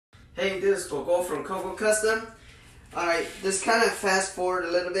Hey, this is Coco from Coco Custom. Alright, this kind of fast forward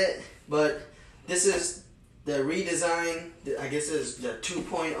a little bit, but this is the redesign, I guess it's the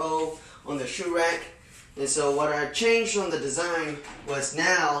 2.0 on the shoe rack. And so what I changed on the design was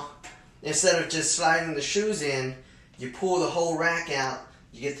now, instead of just sliding the shoes in, you pull the whole rack out,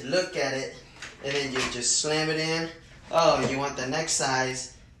 you get to look at it, and then you just slam it in. Oh, you want the next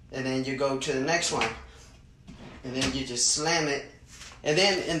size, and then you go to the next one. And then you just slam it. And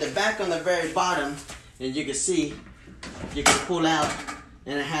then in the back on the very bottom, and you can see, you can pull out,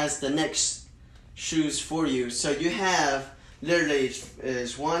 and it has the next shoes for you. So you have literally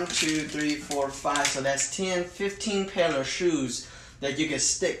is 1, 2, 3, 4, 5. So that's 10, 15 pair of shoes that you can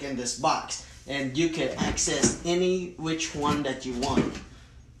stick in this box, and you can access any which one that you want.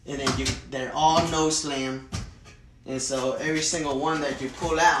 And then they're all no slam. And so every single one that you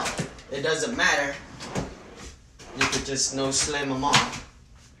pull out, it doesn't matter. You could just no slam them all.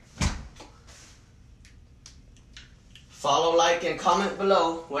 Follow, like, and comment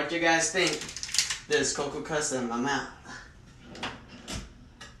below what you guys think. This is Coco Custom. I'm out.